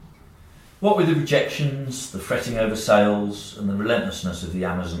What with the rejections, the fretting over sales, and the relentlessness of the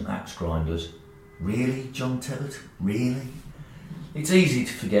Amazon axe grinders. Really, John Tebbert? Really? It's easy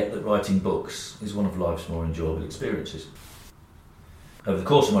to forget that writing books is one of life's more enjoyable experiences. Over the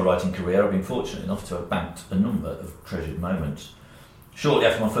course of my writing career, I've been fortunate enough to have banked a number of treasured moments. Shortly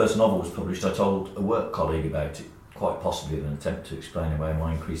after my first novel was published, I told a work colleague about it, quite possibly in an attempt to explain away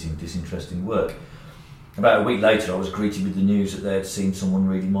my increasing disinterest in work. About a week later, I was greeted with the news that they had seen someone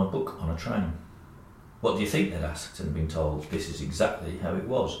reading my book on a train. What do you think, they'd asked, and been told this is exactly how it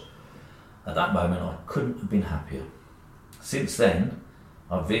was. At that moment, I couldn't have been happier. Since then,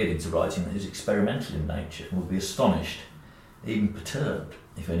 I've veered into writing that is experimental in nature and would be astonished, even perturbed,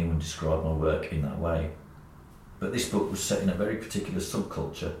 if anyone described my work in that way. But this book was set in a very particular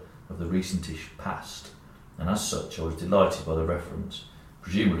subculture of the recentish past, and as such I was delighted by the reference,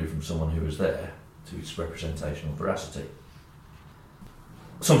 presumably from someone who was there, to its representational veracity.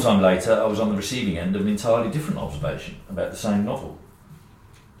 Sometime later, I was on the receiving end of an entirely different observation about the same novel.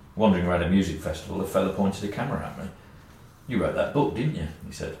 Wandering around a music festival, a fellow pointed a camera at me. "You wrote that book, didn't you?"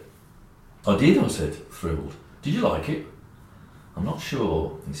 he said. "I did," I said, thrilled. "Did you like it?" "I'm not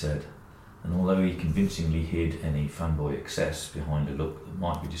sure," he said, and although he convincingly hid any fanboy excess behind a look that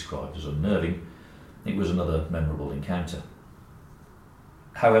might be described as unnerving, it was another memorable encounter.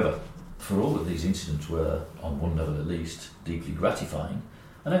 However, for all that these incidents were, on one level at least, deeply gratifying,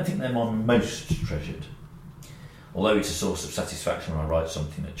 I don't think they're my most treasured. Although it's a source of satisfaction when I write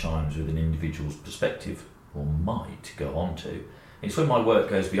something that chimes with an individual's perspective, or might go on to, it's when my work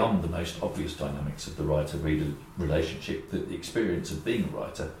goes beyond the most obvious dynamics of the writer-reader relationship that the experience of being a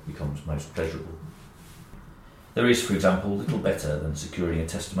writer becomes most pleasurable. There is, for example, little better than securing a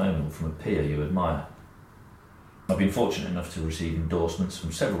testimonial from a peer you admire. I've been fortunate enough to receive endorsements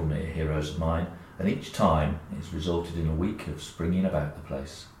from several near heroes of mine, and each time it's resulted in a week of springing about the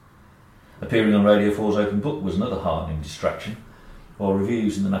place. Appearing on Radio 4's Open Book was another heartening distraction, while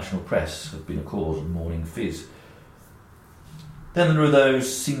reviews in the national press have been a cause of morning fizz. Then there are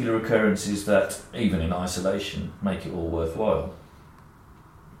those singular occurrences that, even in isolation, make it all worthwhile.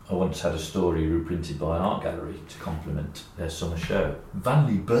 I once had a story reprinted by an art gallery to complement their summer show.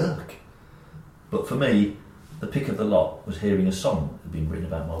 Vanley Burke! But for me, the pick of the lot was hearing a song that had been written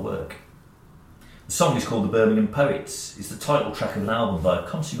about my work. The song is called The Birmingham Poets. It's the title track of an album by a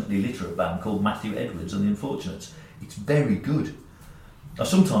consummately literate band called Matthew Edwards and the Unfortunates. It's very good. I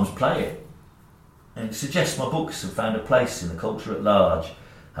sometimes play it, and it suggests my books have found a place in the culture at large,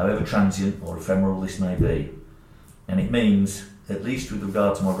 however transient or ephemeral this may be. And it means, at least with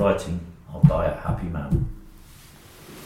regard to my writing, I'll die a happy man.